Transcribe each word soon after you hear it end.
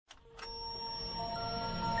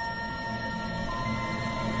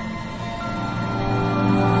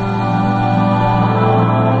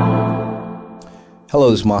Hello,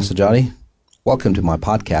 this is Masajati. Welcome to my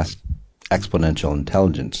podcast, Exponential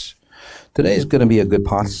Intelligence. Today is going to be a good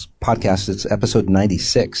podcast. It's episode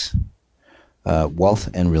 96, Wealth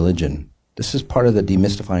and Religion. This is part of the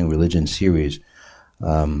Demystifying Religion series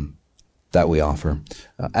that we offer.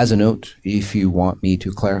 As a note, if you want me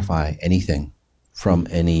to clarify anything from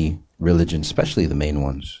any religion, especially the main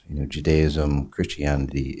ones, Judaism,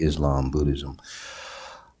 Christianity, Islam, Buddhism,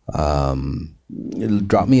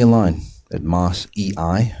 drop me a line at Moss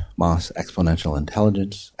Exponential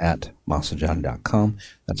Intelligence at Masajati.com.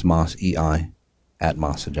 That's Moss at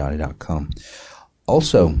Masajati.com.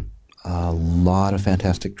 Also, a lot of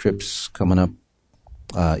fantastic trips coming up,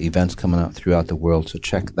 events coming up throughout the world, so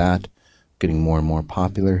check that. Getting more and more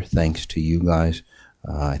popular thanks to you guys.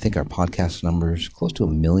 I think our podcast number is close to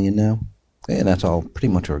 1 million now. And that's all pretty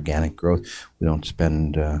much organic growth. We don't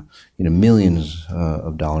spend millions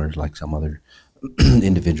of dollars like some other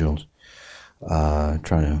individuals trying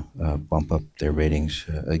to bump up their ratings.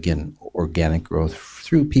 Again, organic growth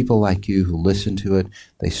through people like you who listen to it.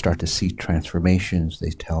 They start to see transformations.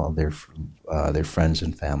 They tell their friends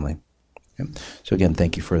and family. Okay? So again,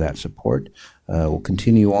 thank you for that support. We'll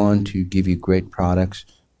continue on to give you great products,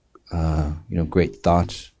 great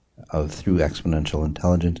thoughts through Exponential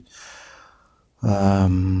Intelligence.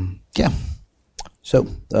 So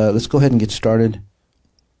let's go ahead and get started.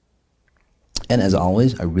 And as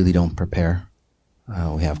always, I really don't prepare.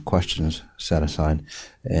 We have questions set aside.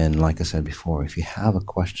 And like I said before, if you have a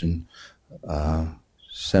question,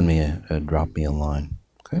 send me drop me a line.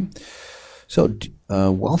 Okay. So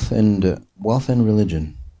wealth and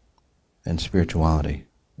religion and spirituality.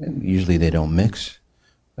 And usually they don't mix.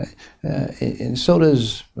 And so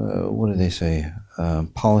does, what do they say?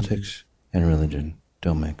 Politics and religion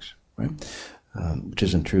don't mix, right? Which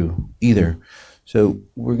isn't true either. So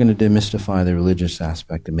we're going to demystify the religious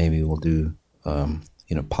aspect, and maybe we'll do,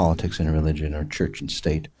 politics and religion, or church and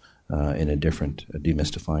state in a different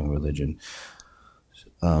demystifying religion.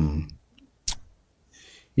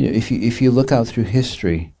 If you look out through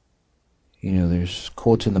history, there's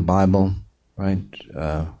quotes in the Bible, right,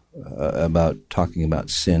 about talking about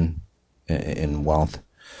sin and wealth,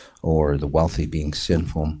 or the wealthy being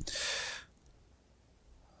sinful.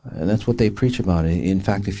 And that's what they preach about. In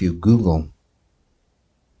fact, if you Google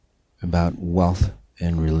about wealth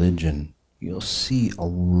and religion, you'll see a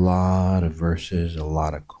lot of verses, a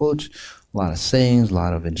lot of quotes, a lot of sayings, a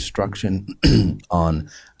lot of instruction on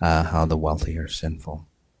how the wealthy are sinful.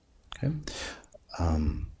 Okay,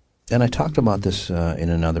 and I talked about this in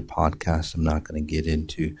another podcast. I'm not going to get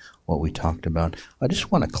into what we talked about. I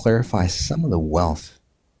just want to clarify some of the wealth,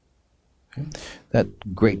 okay,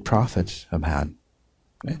 that great prophets have had.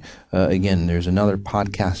 Okay. Again, there's another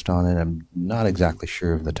podcast on it. I'm not exactly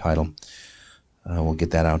sure of the title. We'll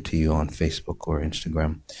get that out to you on Facebook or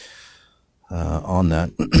Instagram on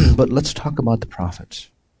that. But let's talk about the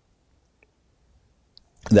prophets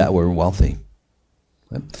that were wealthy,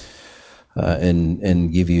 okay?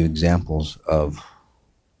 And give you examples of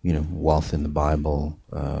wealth in the Bible,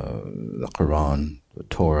 the Quran, the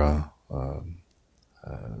Torah, the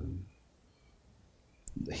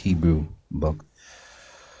Hebrew book.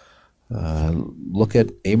 Look at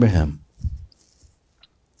Abraham.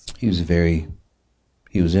 He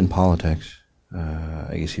was in politics.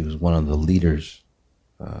 I guess he was one of the leaders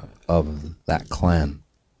of that clan.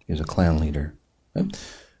 He was a clan leader. Right?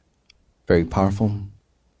 Very powerful,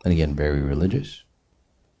 and again, very religious.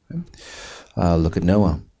 Right? Look at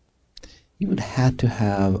Noah. He would have to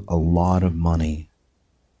have a lot of money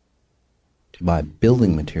to buy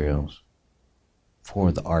building materials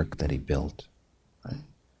for the ark that he built. Right?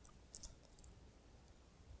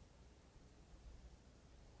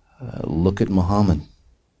 Look at Muhammad.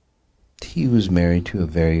 He was married to a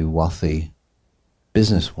very wealthy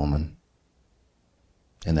businesswoman,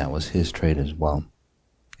 and that was his trade as well.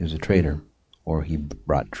 He was a trader, or he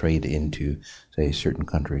brought trade into, say, certain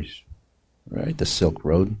countries. Right? The Silk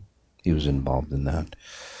Road, he was involved in that.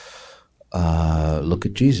 Look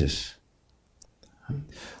at Jesus.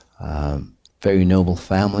 Very noble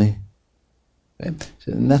family. Right?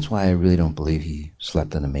 And that's why I really don't believe he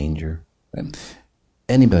slept in a manger. Right?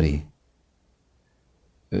 Anybody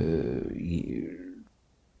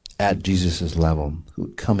at Jesus' level who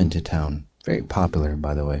would come into town, very popular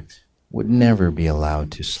by the way, would never be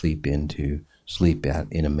allowed to sleep in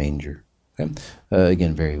a manger. Okay?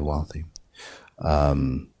 Again, very wealthy.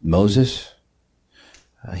 Moses,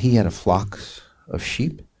 he had a flock of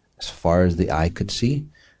sheep as far as the eye could see.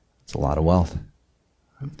 It's a lot of wealth.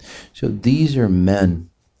 So these are men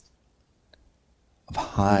of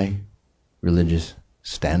high religious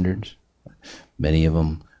standards. Many of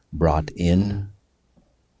them brought in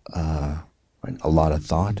right? A lot of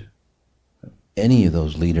thought. Any of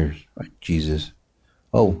those leaders, right? Jesus.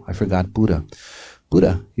 Oh, I forgot Buddha.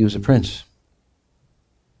 Buddha, he was a prince.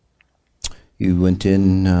 He went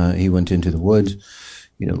into the woods,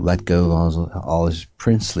 let go of all his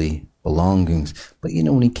princely belongings. But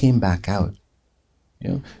when he came back out,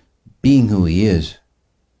 being who he is,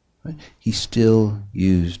 right, he still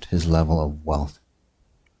used his level of wealth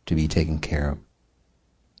to be taken care of.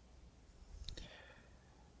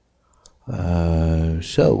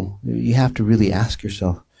 So you have to really ask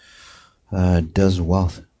yourself, does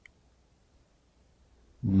wealth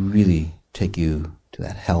really take you to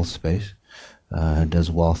that hell space? Does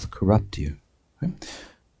wealth corrupt you? Right?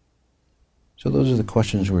 So those are the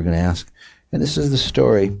questions we're going to ask. And this is the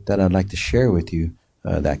story that I'd like to share with you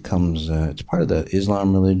that comes, it's part of the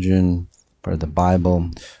Islam religion, part of the Bible.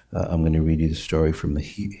 I'm going to read you the story from the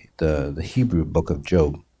Hebrew book of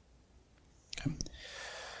Job. Okay.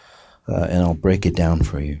 And I'll break it down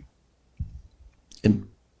for you.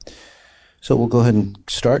 So we'll go ahead and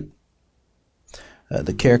start.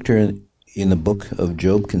 The character in the book of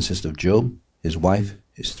Job consists of Job, his wife,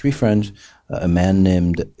 his three friends, a man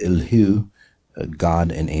named Elihu,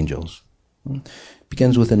 God, and angels. It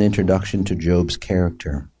begins with an introduction to Job's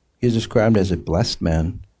character. He is described as a blessed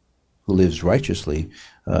man who lives righteously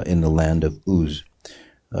in the land of Uz.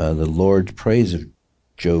 The Lord's praise of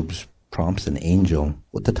Job's prompts an angel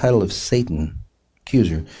with the title of Satan,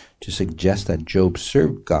 accuser, to suggest that Job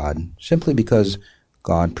served God simply because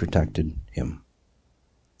God protected him.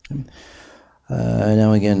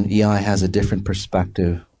 Now again, EI has a different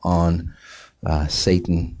perspective on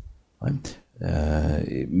Satan. Right?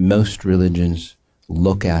 Most religions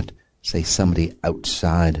look at, say, somebody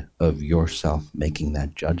outside of yourself making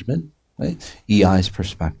that judgment. Right? EI's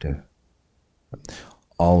perspective.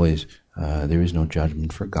 Always, there is no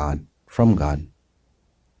judgment from God,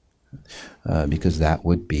 because that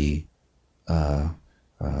would be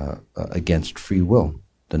against free will,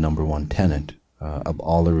 the number one tenet of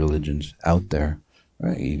all the religions out there,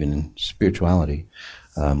 right? Even in spirituality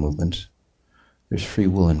movements, there's free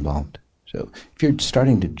will involved. So if you're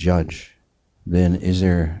starting to judge, then is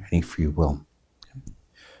there any free will?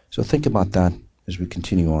 So think about that as we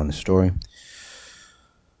continue on the story.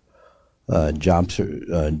 Job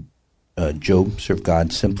served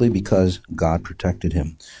God simply because God protected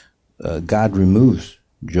him. God removes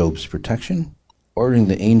Job's protection, ordering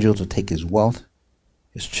the angel to take his wealth,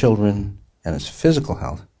 his children, and his physical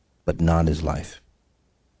health, but not his life.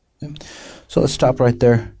 Okay? So let's stop right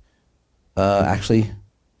there. Actually,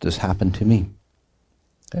 this happened to me.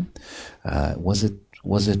 Okay? Was it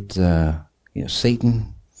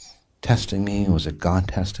Satan testing me? Was it God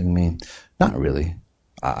testing me? Not really.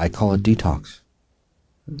 I call it detox.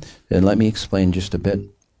 And let me explain just a bit,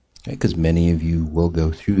 because many of you will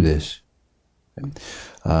go through this. Okay?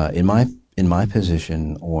 In my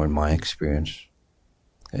position or in my experience,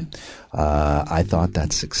 okay, I thought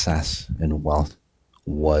that success and wealth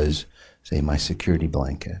was, say, my security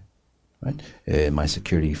blanket, right? My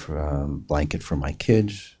security blanket for my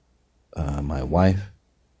kids, my wife.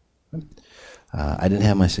 Right? I didn't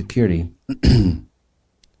have my security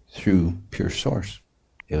through pure source.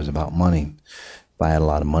 It was about money. If I had a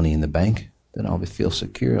lot of money in the bank, then I'll feel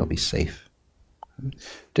secure, I'll be safe.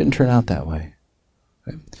 Didn't turn out that way.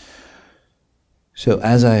 Right? So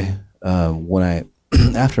after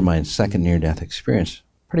my second near-death experience,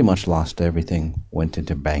 pretty much lost everything, went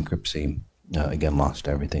into bankruptcy, again lost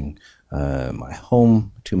everything. My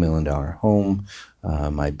home, $2 million home,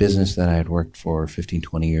 my business that I had worked for 15,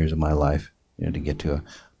 20 years of my life, to get to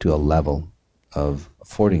a level of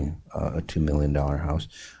affording a $2 million house.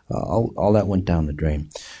 All that went down the drain.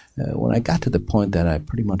 When I got to the point that I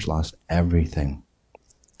pretty much lost everything,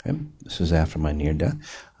 okay, this is after my near death,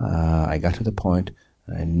 I got to the point,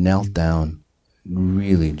 I knelt down,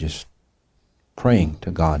 really just praying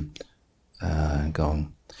to God,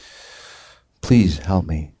 going, please help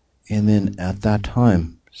me. And then at that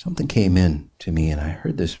time, something came in to me, and I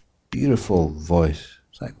heard this beautiful voice.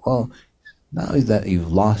 It's like, well, now that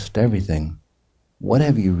you've lost everything, what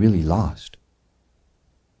have you really lost?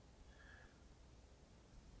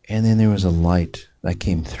 And then there was a light that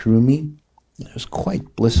came through me. It was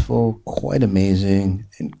quite blissful, quite amazing,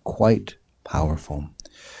 and quite powerful.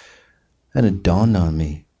 And it dawned on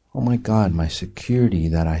me, oh my God, my security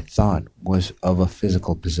that I thought was of a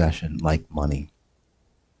physical possession, like money.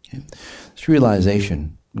 Okay. This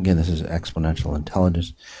realization, again, this is exponential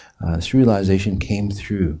intelligence, this realization came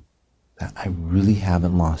through that I really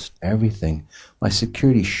haven't lost everything. My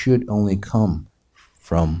security should only come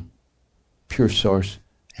from pure source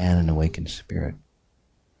and an awakened spirit.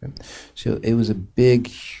 Right? So it was a big,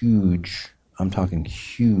 huge, I'm talking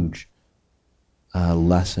huge,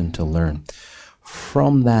 lesson to learn.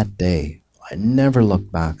 From that day, I never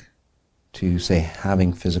looked back to, say,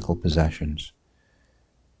 having physical possessions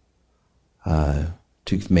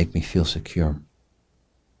to make me feel secure.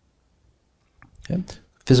 Okay?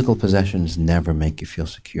 Physical possessions never make you feel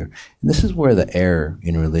secure. And this is where the error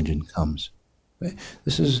in religion comes. Okay?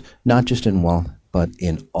 This is not just in wealth, but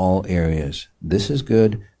in all areas. This is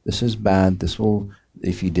good, this is bad, this will,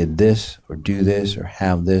 if you did this, or do this, or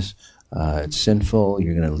have this, it's sinful,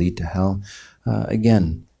 you're going to lead to hell.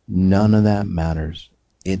 Again, none of that matters.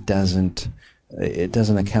 It doesn't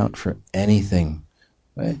account for anything.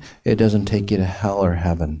 Right? It doesn't take you to hell or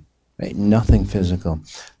heaven. Right? Nothing physical.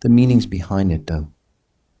 The meanings behind it, though.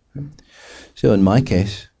 Right? So in my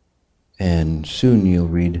case, and soon you'll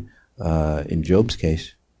read in Job's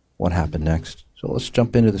case, what happened next. So let's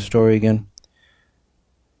jump into the story again.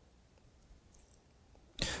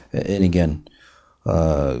 And again,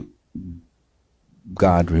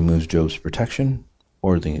 God removes Job's protection,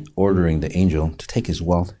 ordering the angel to take his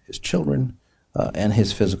wealth, his children, and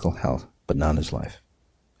his physical health, but not his life.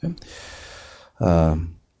 Okay?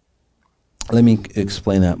 Let me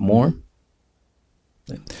explain that more.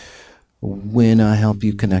 When I help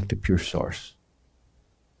you connect to pure source,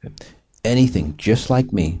 anything, just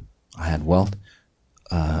like me, I had wealth,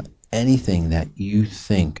 anything that you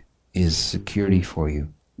think is security for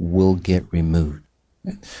you will get removed.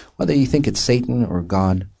 Whether you think it's Satan or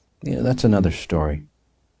God, that's another story.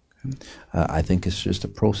 I think it's just a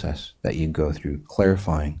process that you go through,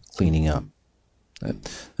 clarifying, cleaning up.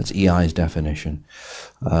 That's EI's definition.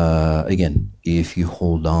 Again, if you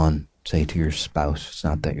hold on, say, to your spouse, it's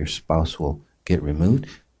not that your spouse will get removed,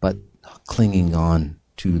 but clinging on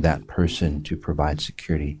to that person to provide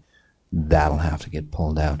security, that'll have to get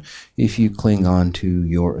pulled out. If you cling on to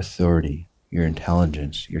your authority, your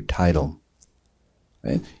intelligence, your title,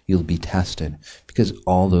 right, you'll be tested, because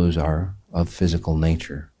all those are of physical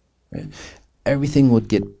nature. Right? Everything will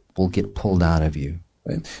get pulled out of you.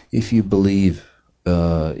 Right? If you believe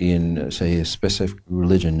in, say, a specific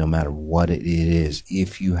religion, no matter what it is,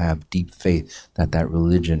 if you have deep faith that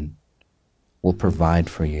religion will provide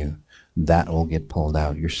for you, that will get pulled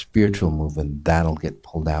out. Your spiritual movement, that'll get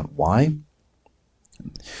pulled out. Why?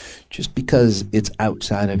 Just because it's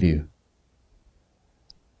outside of you.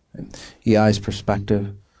 EI's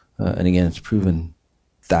perspective, and again, it's proven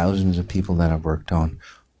thousands of people that I've worked on,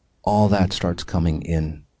 all that starts coming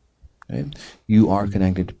in. Right? You are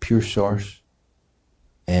connected to pure source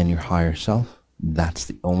and your higher self. That's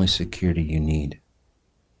the only security you need.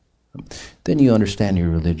 Then you understand your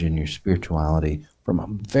religion, your spirituality from a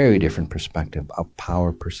very different perspective, a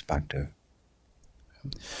power perspective.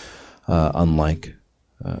 Unlike,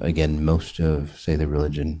 again, most of, say, the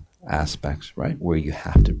religion aspects, right, where you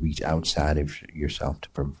have to reach outside of yourself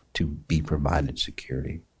to be provided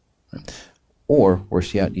security. Right? Or,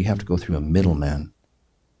 worse yet, you have to go through a middleman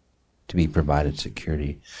to be provided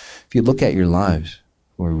security. If you look at your lives,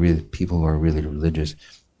 where really people who are really religious,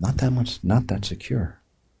 not that secure.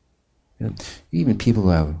 Even people who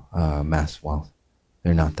have mass wealth,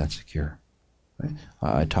 they're not that secure. Right?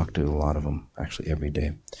 I talk to a lot of them, actually, every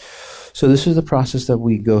day. So this is the process that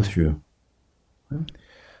we go through. Right?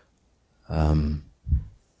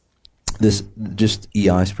 This just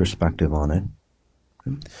EI's perspective on it.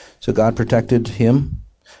 Okay? So God protected him.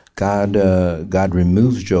 God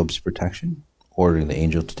removes Job's protection, ordering the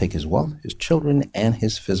angel to take his wealth, his children, and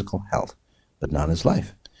his physical health, but not his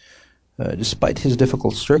life. Despite his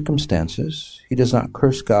difficult circumstances, he does not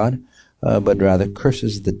curse God, but rather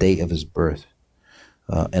curses the day of his birth.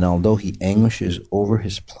 And although he anguishes over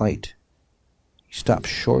his plight, he stops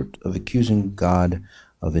short of accusing God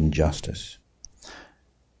of injustice.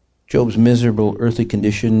 Job's miserable earthly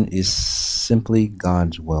condition is simply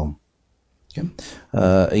God's will. Okay?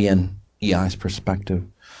 Again, EI's perspective.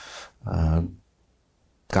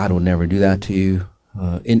 God will never do that to you.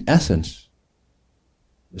 In essence,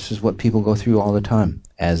 this is what people go through all the time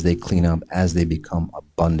as they clean up, as they become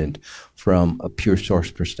abundant from a pure source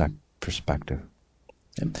perspective.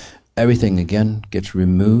 Okay? Everything, again, gets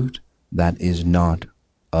removed that is not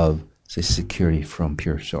of, say, security from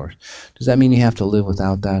pure source. Does that mean you have to live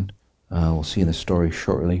without that? We'll see in the story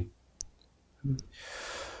shortly.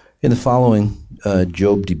 In the following,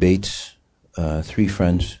 Job debates three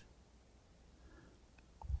friends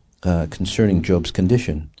concerning Job's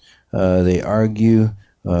condition. They argue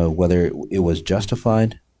whether it was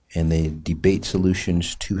justified, and they debate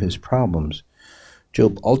solutions to his problems.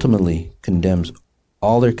 Job ultimately condemns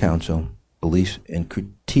all their counsel, beliefs, and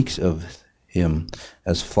critiques of him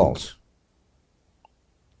as false.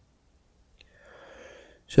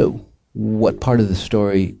 So, what part of the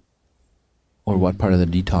story or what part of the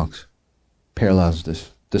detox parallels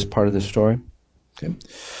this part of the story?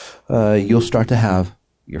 Okay, you'll start to have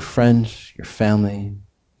your friends, your family,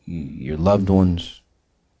 your loved ones,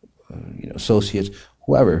 associates,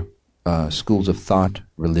 whoever, schools of thought,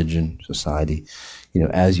 religion, society,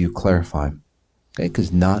 as you clarify. Okay,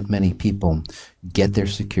 because not many people get their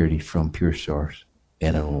security from pure source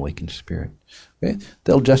and an awakened spirit. Okay,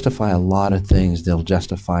 they'll justify a lot of things. They'll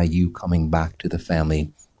justify you coming back to the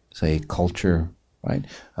family, say, culture, right?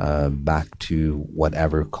 Back to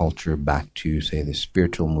whatever culture, back to, say, the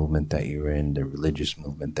spiritual movement that you're in, the religious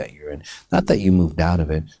movement that you're in. Not that you moved out of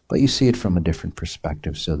it, but you see it from a different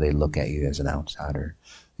perspective, so they look at you as an outsider.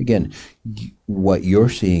 Again, what you're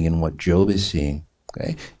seeing and what Job is seeing,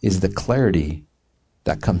 okay, is the clarity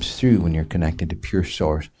that comes through when you're connected to pure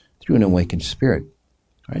source through an awakened spirit.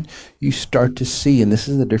 Right? You start to see, and this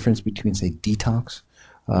is the difference between, say, detox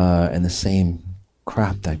and the same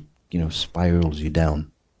crap that spirals you down,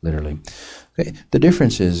 literally. Okay, the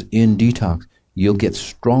difference is in detox you'll get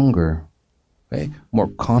stronger, okay, more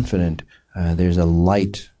confident. There's a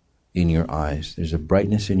light in your eyes. There's a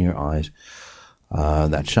brightness in your eyes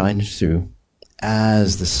that shines through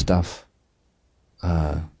as the stuff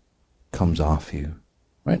comes off you.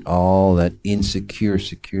 Right, all that insecure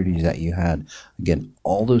securities that you had, again,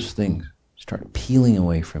 all those things start peeling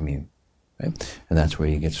away from you, right? And that's where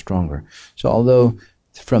you get stronger. So although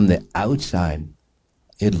from the outside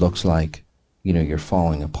it looks like you're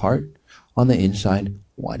falling apart, on the inside,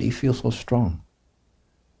 why do you feel so strong?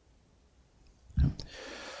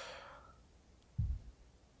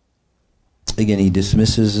 Again, he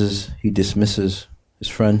dismisses his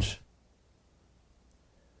friends'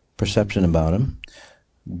 perception about him.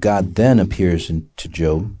 God then appears to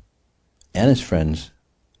Job and his friends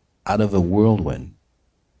out of a whirlwind.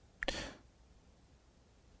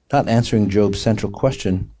 Not answering Job's central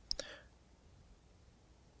question,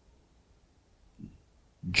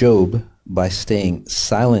 Job, by staying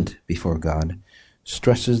silent before God,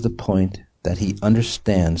 stresses the point that he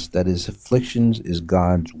understands that his afflictions is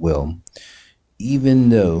God's will, even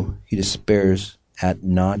though he despairs at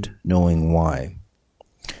not knowing why.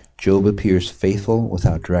 Job appears faithful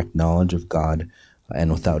without direct knowledge of God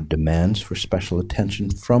and without demands for special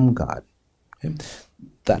attention from God. Okay?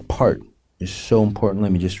 That part is so important.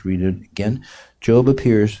 Let me just read it again. Job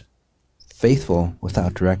appears faithful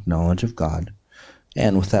without direct knowledge of God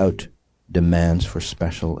and without demands for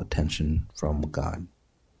special attention from God.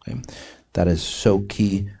 Okay? That is so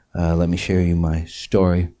key. Let me share you my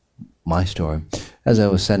story. As I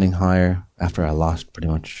was ascending higher, after I lost pretty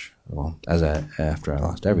much, after I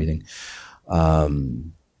lost everything,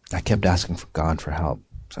 I kept asking for God for help.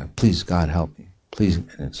 It's like, please, God, help me. Please.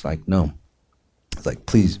 And it's like, no. It's like,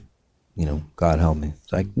 please, God, help me.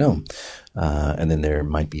 It's like, no. And then there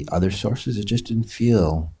might be other sources. It just didn't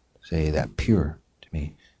feel, say, that pure to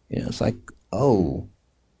me. It's like, oh,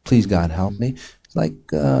 please, God, help me. It's like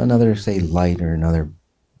another, say, light or another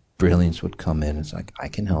brilliance would come in. It's like, I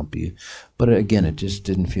can help you. But again, it just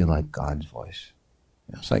didn't feel like God's voice.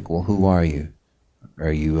 It's like, well, who are you?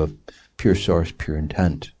 Are you a pure source, pure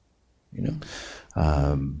intent?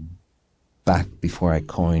 Back before I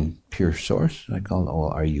coined pure source, I called,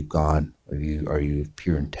 are you God? Are you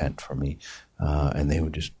pure intent for me? And they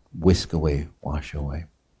would just whisk away, wash away.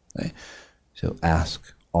 Okay? So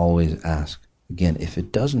ask, always ask. Again, if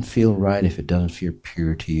it doesn't feel right, if it doesn't feel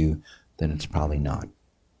pure to you, then it's probably not.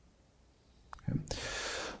 Okay?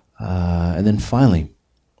 And then finally,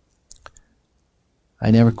 I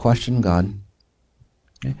never questioned God.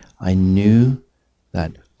 Okay? I knew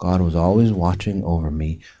that God was always watching over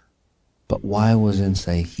me, but why wasn't,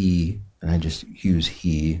 say, He, and I just use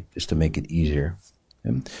He just to make it easier.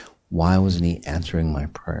 Okay? Why wasn't He answering my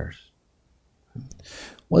prayers? It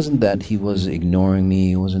wasn't that He was ignoring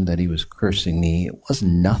me. It wasn't that He was cursing me. It was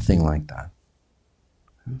nothing like that.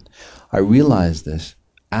 Okay? I realized this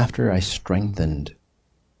after I strengthened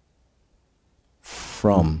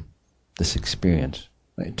from this experience.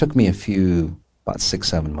 It took me about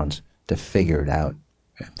 6-7 months to figure it out.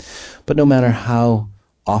 Okay? But no matter how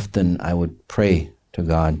often I would pray to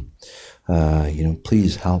God,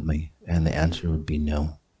 please help me, and the answer would be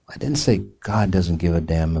no. I didn't say God doesn't give a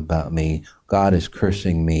damn about me. God is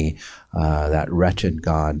cursing me. That wretched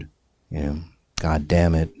God, God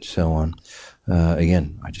damn it, so on.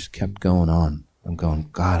 Again, I just kept going on. I'm going,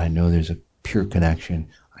 God, I know there's a pure connection.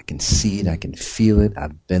 I can see it. I can feel it.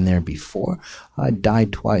 I've been there before. I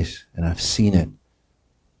died twice, and I've seen it.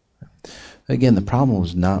 Again, the problem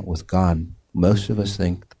was not with God. Most of us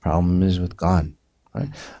think the problem is with God. Right?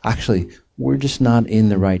 Actually, we're just not in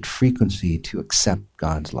the right frequency to accept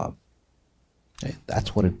God's love. Okay?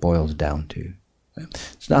 That's what it boils down to. Okay?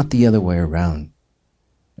 It's not the other way around.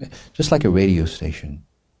 Okay? Just like a radio station.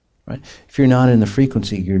 Right? If you're not in the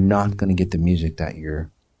frequency, you're not going to get the music that you're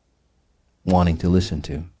wanting to listen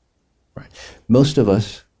to. Right? Most of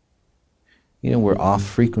us, we're off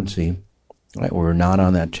frequency. Right? We're not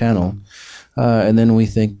on that channel. And then we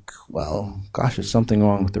think, well, gosh, there's something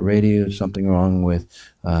wrong with the radio, there's something wrong with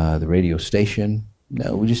the radio station.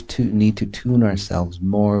 No, we just need to tune ourselves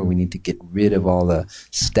more. We need to get rid of all the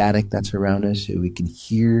static that's around us so we can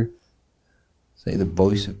hear, say, the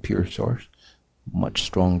voice of pure source much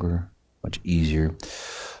stronger, much easier.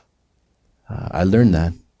 I learned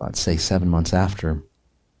that about, say, 7 months after.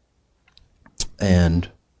 And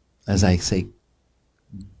as I say,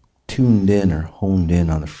 tuned in or honed in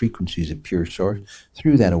on the frequencies of pure source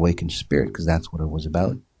through that awakened spirit, because that's what it was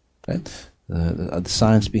about. Okay? The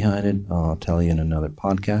science behind it, I'll tell you in another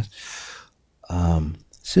podcast. As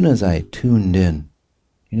soon as I tuned in,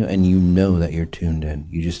 and that you're tuned in,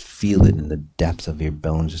 you just feel it in the depths of your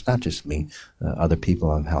bones. It's not just me, other people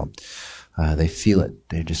I've helped. They feel it.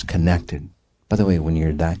 They're just connected. By the way, when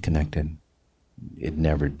you're that connected, it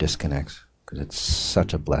never disconnects because it's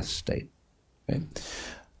such a blessed state. Okay?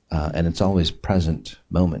 And it's always present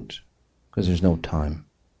moment because there's no time.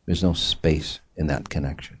 There's no space in that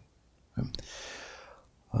connection.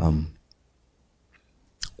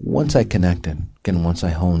 Once I connected, again, once I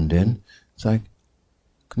honed in, it's like,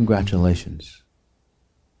 congratulations.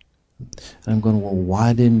 And I'm going, well,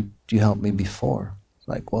 why didn't you help me before? It's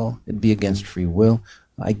like, well, it'd be against free will.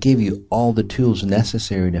 I gave you all the tools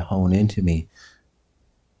necessary to hone into me.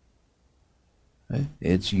 Right?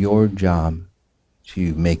 It's your job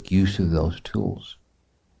to make use of those tools.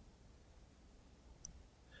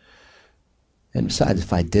 And besides,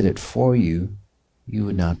 if I did it for you, you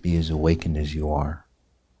would not be as awakened as you are.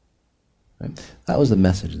 Right? That was the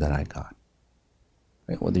message that I got.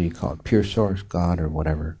 Right? Whether you call it pure source, God, or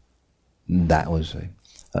whatever, that was,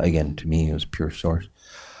 again, to me, it was pure source.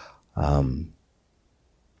 In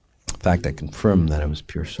fact, I confirmed that it was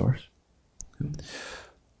pure source.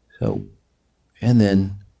 So, and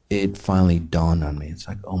then it finally dawned on me. It's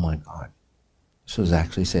like, oh my God. This was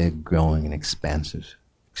actually, say, a growing and expansive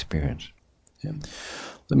experience. Yeah.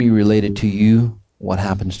 Let me relate it to you. What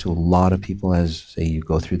happens to a lot of people as, say, you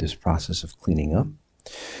go through this process of cleaning up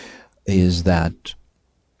is that,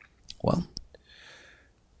 well,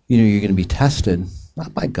 you're going to be tested,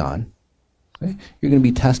 not by God. Okay? You're going to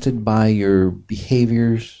be tested by your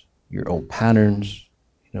behaviors, your old patterns,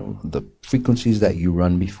 the frequencies that you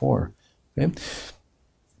run before. Okay?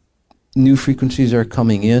 New frequencies are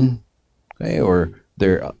coming in, okay, or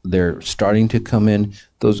they're starting to come in.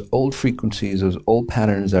 Those old frequencies, those old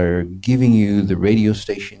patterns are giving you the radio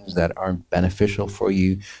stations that aren't beneficial for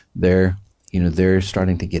you. They're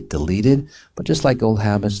starting to get deleted. But just like old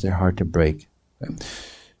habits, they're hard to break. Okay?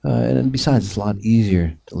 And besides, it's a lot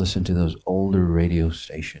easier to listen to those older radio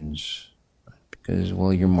stations because,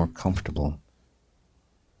 well, you're more comfortable.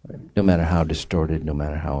 Right? No matter how distorted, no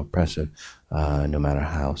matter how oppressive, no matter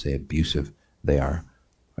how, say, abusive they are.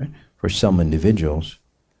 Right? For some individuals,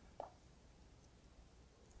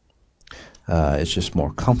 it's just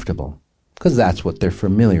more comfortable because that's what they're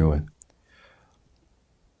familiar with.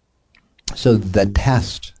 So the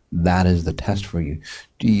test, that is the test for you.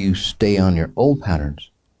 Do you stay on your old patterns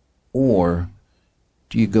or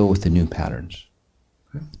do you go with the new patterns?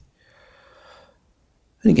 Okay.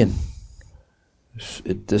 And again,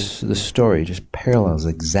 this story just parallels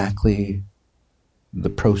exactly the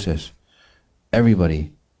process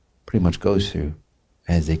everybody pretty much goes through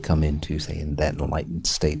as they come into, say, in that enlightened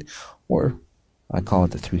state, or I call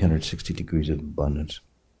it the 360 degrees of abundance.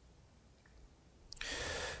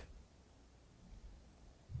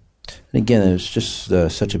 And again, it's just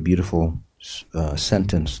such a beautiful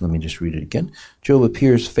sentence. Let me just read it again. Job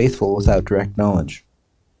appears faithful without direct knowledge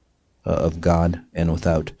of God and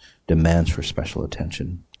without demands for special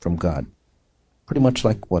attention from God. Pretty much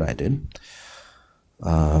like what I did.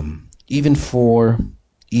 Even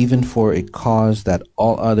for a cause that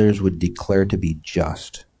all others would declare to be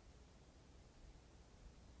just.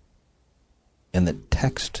 And the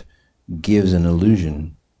text gives an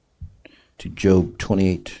allusion to Job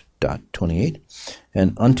 28:28.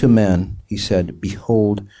 And unto man he said,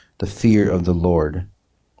 behold, the fear of the Lord,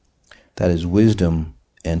 that is wisdom,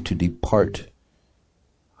 and to depart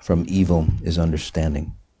from evil is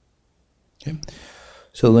understanding. Okay?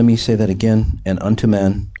 So let me say that again. And unto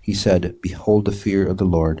man he said, behold, the fear of the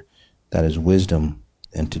Lord, that is wisdom,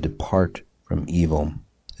 and to depart from evil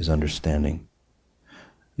is understanding.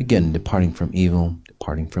 Again, departing from evil,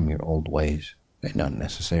 departing from your old ways. Right? Not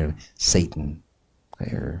necessarily Satan,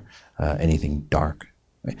 okay, or anything dark.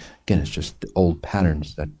 Right? Again, it's just the old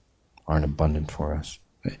patterns that aren't abundant for us.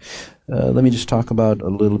 Okay? Let me just talk about a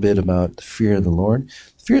little bit about the fear of the Lord.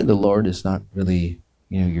 The fear of the Lord is not really,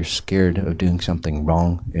 you're scared of doing something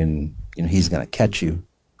wrong and, he's going to catch you.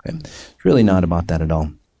 Okay? It's really not about that at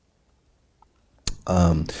all.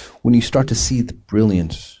 When you start to see the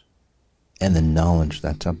brilliance and the knowledge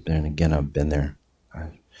that's up there, and again, I've been there,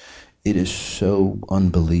 it is so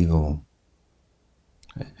unbelievable.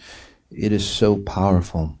 It is so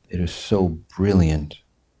powerful. It is so brilliant.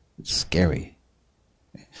 It's scary.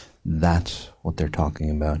 That's what they're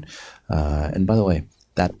talking about. And by the way,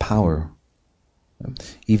 that power,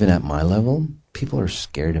 even at my level, people are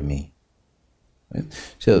scared of me. Right?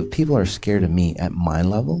 So if people are scared of me at my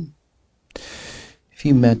level, if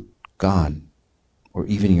you met God, or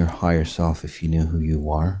even your higher self, if you knew who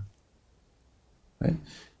you are, right?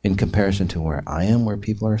 In comparison to where I am, where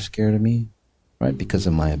people are scared of me, right? Because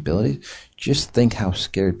of my abilities, just think how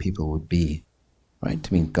scared people would be, right?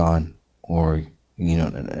 To meet God or,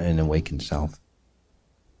 an awakened self.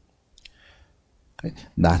 Okay?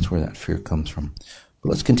 That's where that fear comes from. But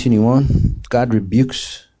let's continue on. God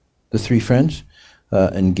rebukes the three friends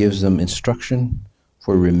and gives them instruction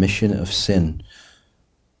for remission of sin.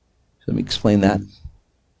 So let me explain that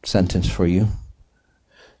sentence for you.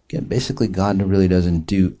 Again, basically, God really doesn't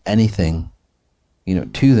do anything,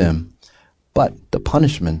 to them, but the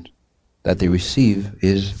punishment that they receive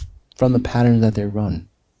is from the pattern that they run.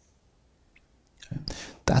 Okay?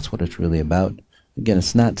 That's what it's really about. Again,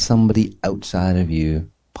 it's not somebody outside of you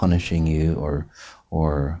punishing you or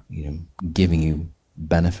giving you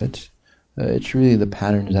benefits. It's really the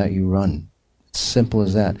patterns that you run. It's simple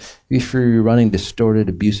as that. If you're running distorted,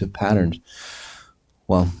 abusive patterns,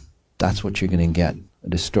 well, that's what you're going to get, a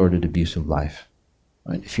distorted, abusive life.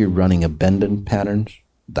 Right? If you're running abandoned patterns,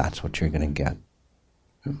 that's what you're going to get.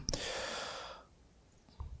 Okay?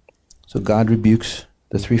 So God rebukes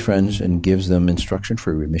the three friends and gives them instruction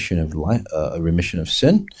for remission of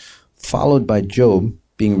sin, followed by Job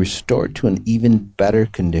being restored to an even better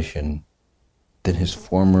condition than his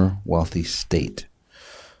former wealthy state.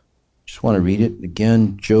 Just want to read it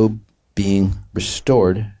again. Job being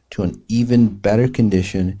restored to an even better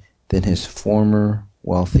condition than his former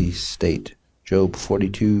wealthy state. Job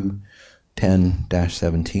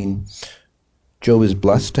 42:10-17. Job is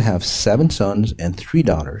blessed to have 7 sons and 3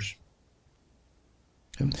 daughters.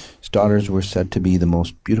 His daughters were said to be the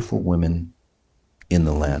most beautiful women in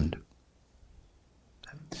the land.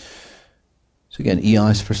 So again,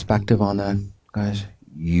 EI's perspective on that, guys,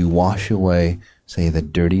 you wash away, say, the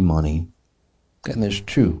dirty money. And there's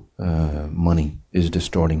true, money is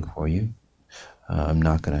distorting for you. I'm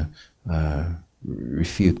not going to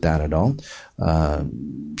refute that at all.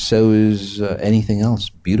 So is anything else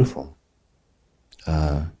beautiful,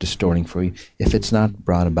 distorting for you, if it's not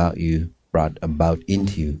brought about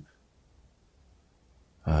into you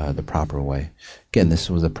the proper way. Again, this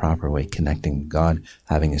was the proper way, connecting to God,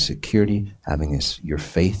 having a security, having your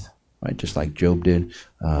faith, right? Just like Job did,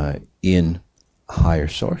 in a higher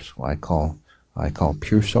source, what I call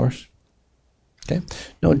pure source. Okay,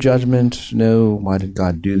 no judgment, no why did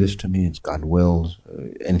God do this to me? It's God wills,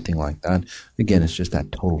 anything like that. Again, it's just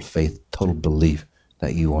that total faith, total belief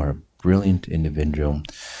that you are a brilliant individual.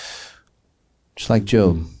 Just like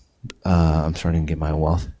Job, I'm starting to get my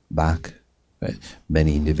wealth back. Right?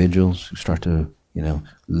 Many individuals who start to,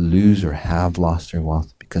 lose or have lost their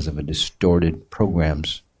wealth because of a distorted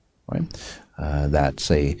programs, right? That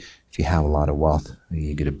say, if you have a lot of wealth,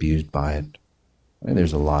 you get abused by it. Right?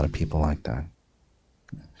 There's a lot of people like that.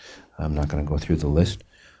 I'm not going to go through the list.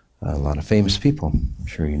 A lot of famous people, I'm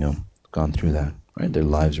sure gone through that. Right? Their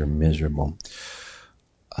lives are miserable.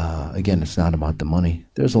 Again, it's not about the money.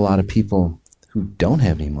 There's a lot of people who don't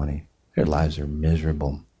have any money. Their lives are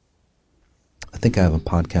miserable. I think I have a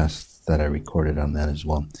podcast that I recorded on that as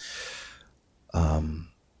well.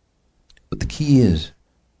 But the key is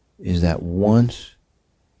that once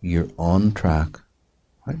you're on track,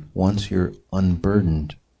 right? Once you're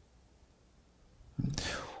unburdened,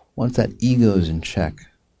 once that ego is in check,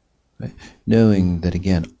 right? Knowing that,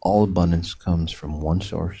 again, all abundance comes from one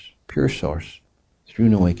source, pure source, through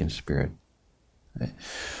an awakened spirit, right?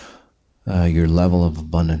 Your level of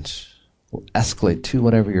abundance will escalate to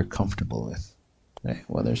whatever you're comfortable with. Okay?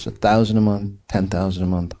 Whether it's 1,000 a month, 10,000 a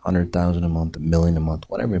month, 100,000 a month, 1,000,000 a month,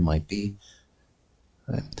 whatever it might be,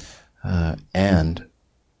 right? And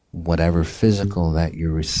whatever physical that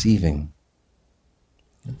you're receiving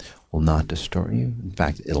will not distort you. In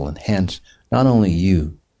fact, it'll enhance not only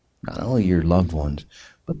you, not only your loved ones,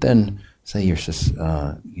 but then say your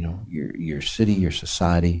city, your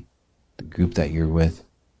society, the group that you're with.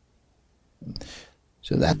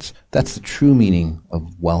 So that's the true meaning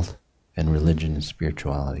of wealth and religion and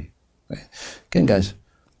spirituality. Right? Again, guys,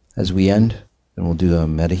 as we end, and we'll do a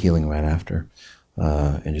meta healing right after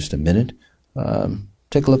in just a minute.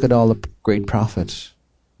 Take a look at all the great prophets.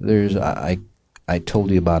 I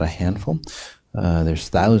told you about a handful. There's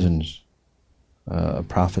thousands of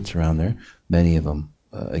prophets around there. Many of them,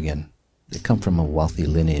 again, they come from a wealthy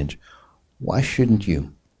lineage. Why shouldn't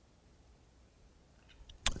you?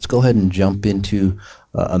 Let's go ahead and jump into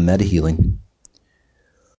a meta healing.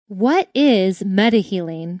 What is meta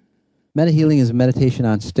healing? Meta healing is a meditation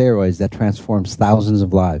on steroids that transforms thousands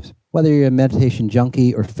of lives. Whether you're a meditation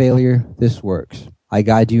junkie or failure, this works. I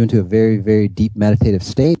guide you into a very, very deep meditative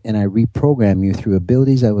state, and I reprogram you through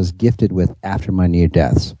abilities I was gifted with after my near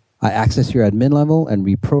deaths. I access your admin level and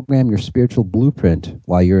reprogram your spiritual blueprint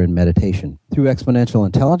while you're in meditation. Through exponential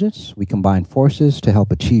intelligence, we combine forces to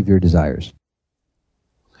help achieve your desires.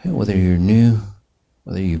 Whether you're new,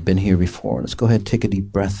 whether you've been here before, let's go ahead and take a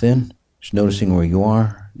deep breath in. Just noticing where you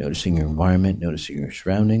are, noticing your environment, noticing your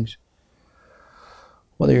surroundings.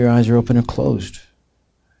 Whether your eyes are open or closed.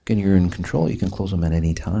 Again, you're in control. You can close them at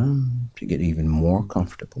any time to get even more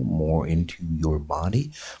comfortable, more into your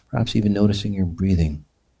body. Perhaps even noticing your breathing.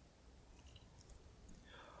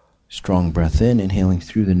 Strong breath in, inhaling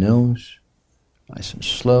through the nose. Nice and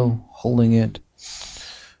slow, holding it.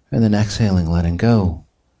 And then exhaling, letting go.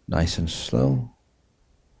 Nice and slow.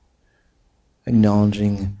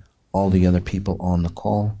 Acknowledging all the other people on the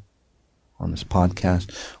call, on this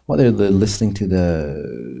podcast, whether they're listening to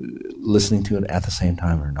it at the same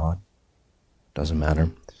time or not. Doesn't matter.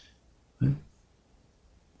 Right?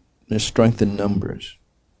 There's strength in numbers.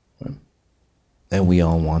 Right? And we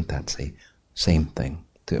all want that same thing,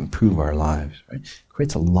 to improve our lives. Right? It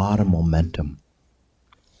creates a lot of momentum.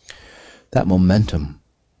 That momentum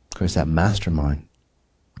creates that mastermind,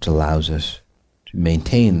 which allows us to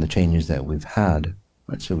maintain the changes that we've had,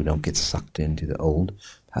 right? So we don't get sucked into the old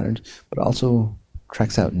patterns, but also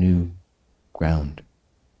tracks out new ground.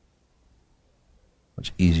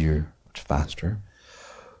 Much easier, much faster.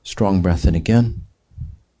 Strong breath in again.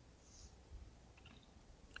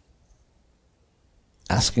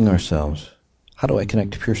 Asking ourselves, how do I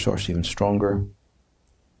connect to pure source even stronger?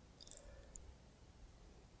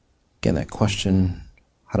 Again, that question,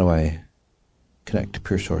 how do I connect to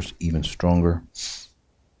pure source even stronger?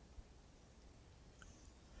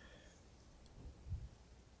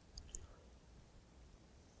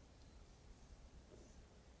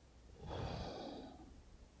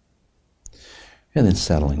 And then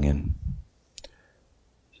settling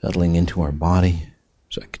into our body.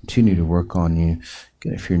 So I continue to work on you.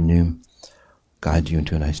 Again, if you're new, guide you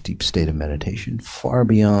into a nice deep state of meditation, far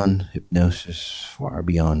beyond hypnosis, far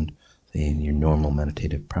beyond your normal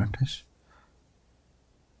meditative practice.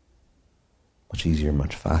 Much easier,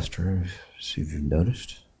 much faster, as you've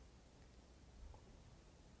noticed.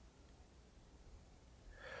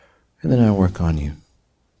 And then I work on you,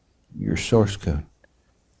 your source code,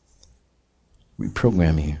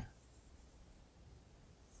 reprogram you.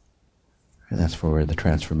 And that's for where the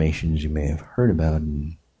transformations you may have heard about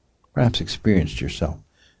and perhaps experienced yourself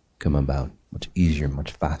come about much easier,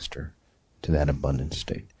 much faster to that abundant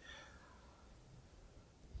state.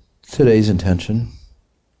 Today's intention,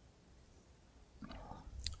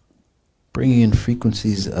 bringing in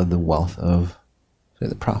frequencies of the wealth of, say,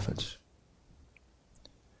 the prophets.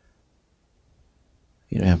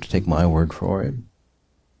 You don't have to take my word for it.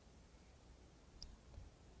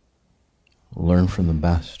 Learn from the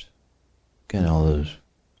best. Again, all those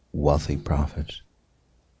wealthy prophets.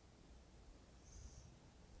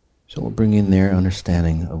 So we'll bring in their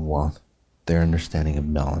understanding of wealth, their understanding of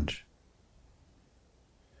knowledge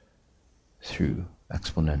through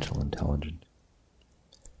exponential intelligence.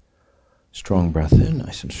 Strong breath in,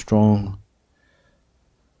 nice and strong.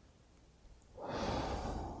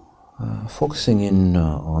 Focusing in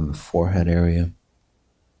on the forehead area.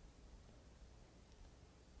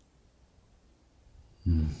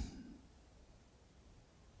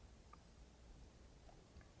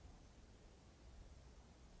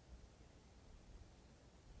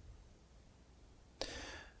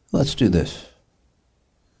 Let's do this.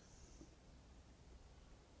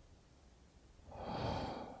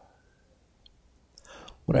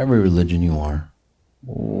 Whatever religion you are,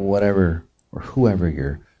 whatever or whoever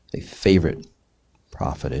your favorite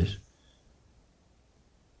prophet is,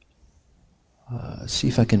 see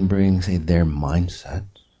if I can bring, say, their mindset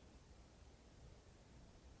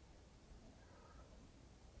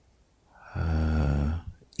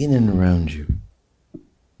in and around you.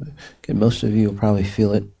 Again, most of you will probably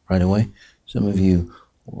feel it right away. Some of you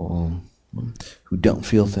who don't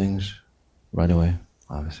feel things right away,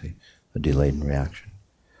 obviously, a delayed reaction.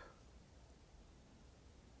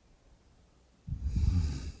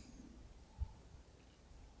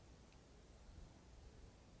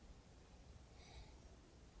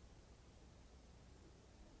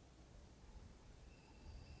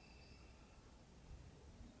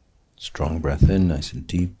 Strong breath in, nice and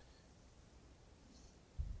deep.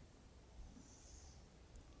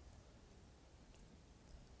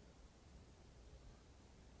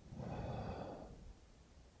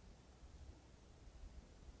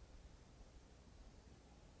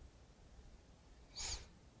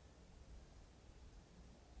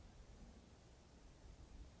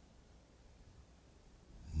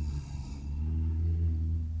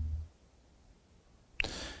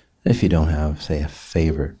 If you don't have, say, a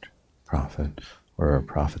favorite prophet or a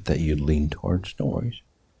prophet that you lean towards, no worries.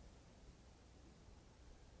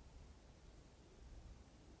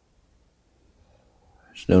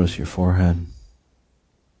 Just notice your forehead.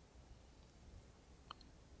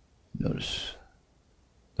 Notice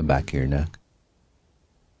the back of your neck.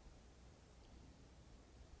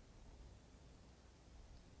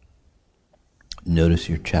 Notice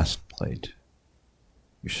your chest plate,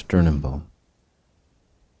 your sternum bone.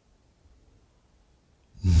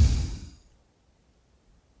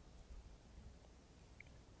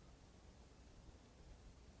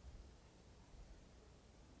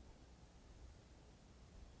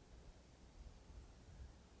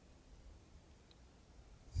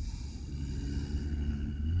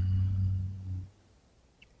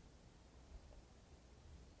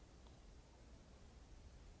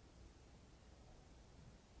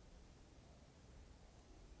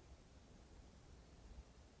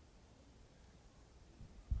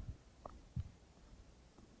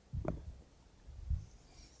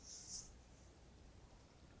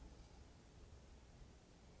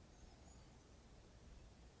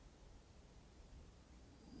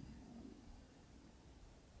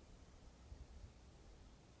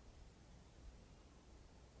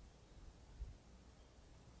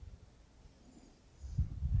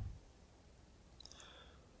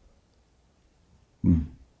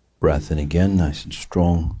 Breath in again, nice and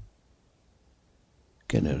strong.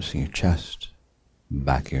 Again, noticing your chest,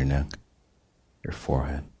 back of your neck, your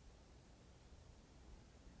forehead.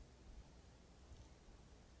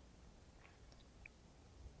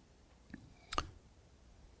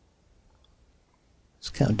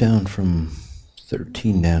 Let's count down from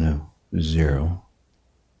 13 down to 0.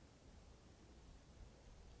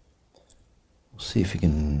 We'll see if you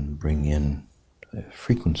can bring in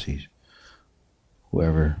frequencies.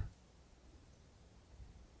 Whoever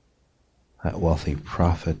that wealthy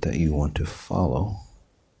prophet that you want to follow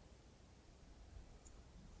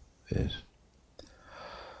is.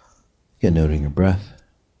 Again, noting your breath.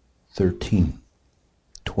 13,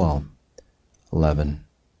 12, 11,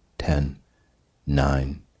 10,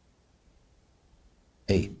 9,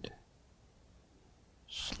 8.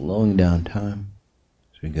 Slowing down time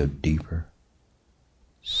as we go deeper.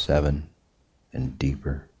 7 and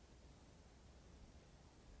deeper.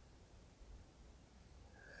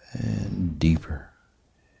 And deeper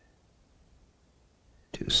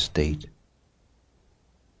to a state,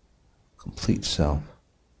 complete self,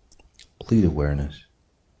 complete awareness.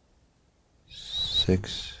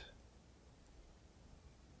 6,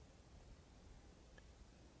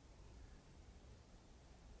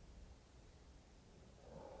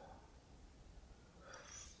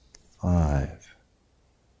 5,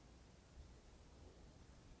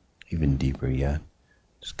 even deeper yet,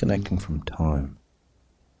 disconnecting from time.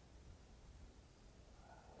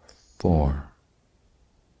 4,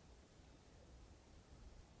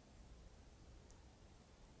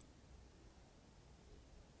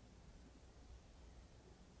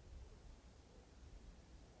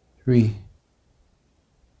 3,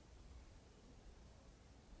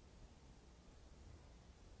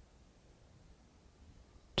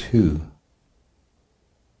 2,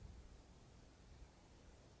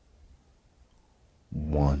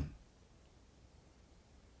 1.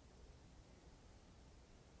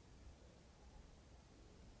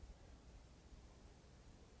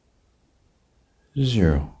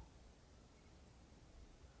 0.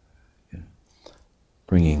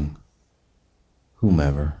 Bringing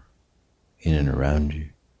whomever in and around you,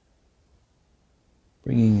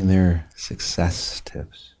 bringing their success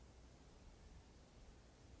tips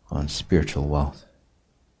on spiritual wealth.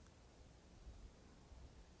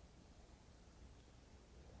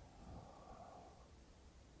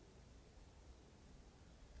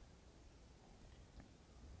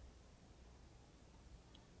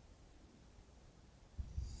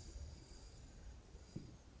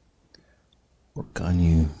 work on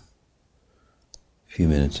you a few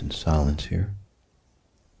minutes in silence here.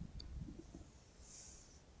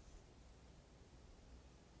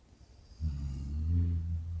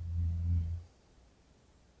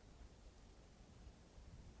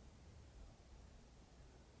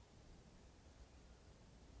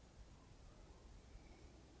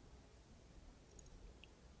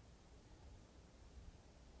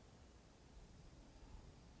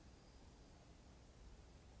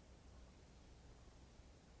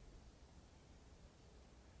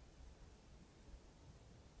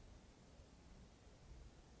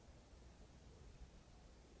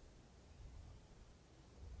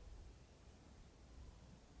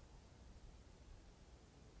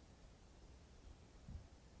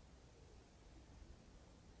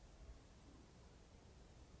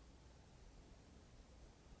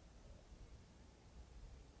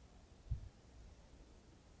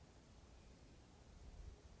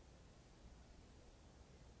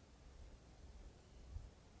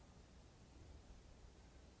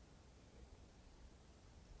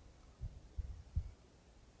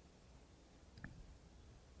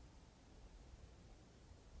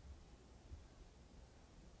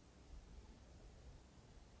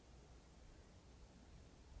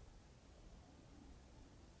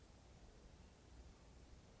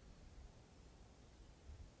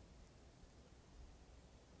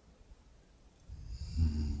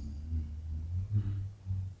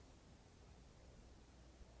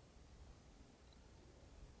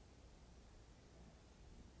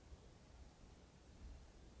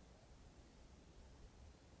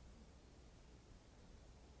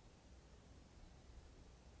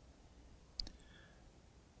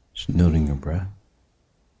 Just noting your breath.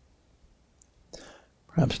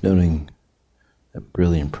 Perhaps noting that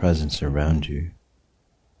brilliant presence around you.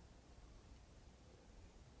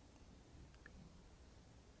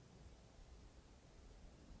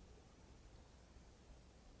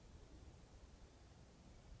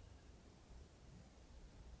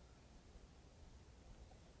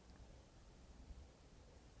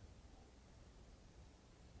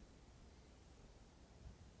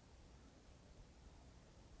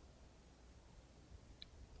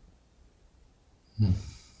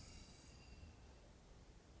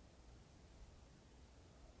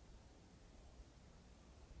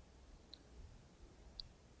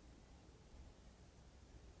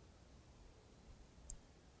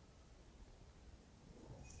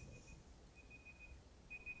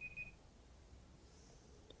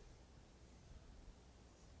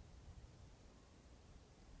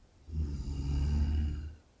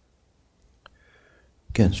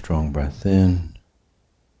 Again, strong breath in.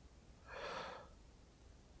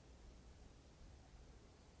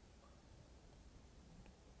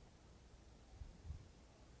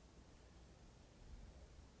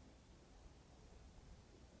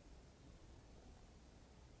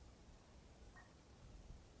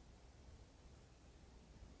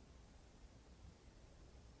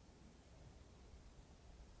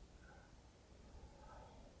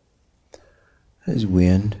 As we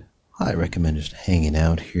end, I recommend just hanging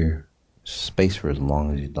out here, space for as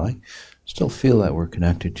long as you'd like. Still feel that we're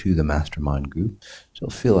connected to the mastermind group. Still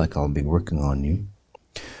feel like I'll be working on you.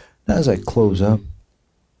 Now, as I close up,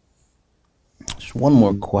 just one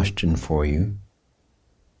more question for you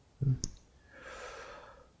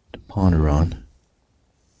to ponder on.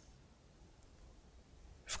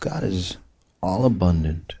 If God is all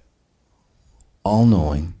abundant, all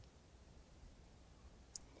knowing,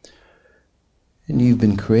 and you've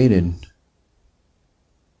been created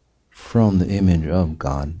from the image of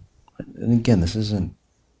God, and again, this isn't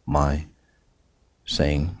my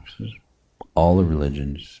saying, this is all the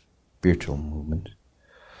religions, spiritual movement,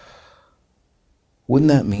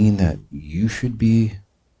 wouldn't that mean that you should be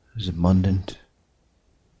as abundant,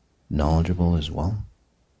 knowledgeable as well?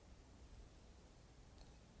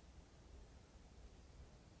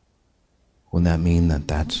 Wouldn't that mean that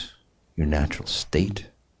that's your natural state,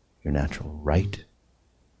 your natural right?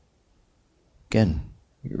 Again,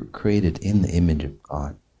 you're created in the image of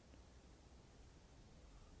God.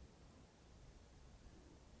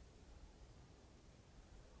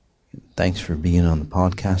 Thanks for being on the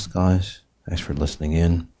podcast, guys. Thanks for listening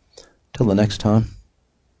in. Till the next time,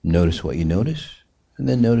 notice what you notice, and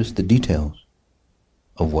then notice the details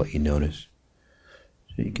of what you notice,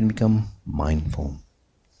 so you can become mindful.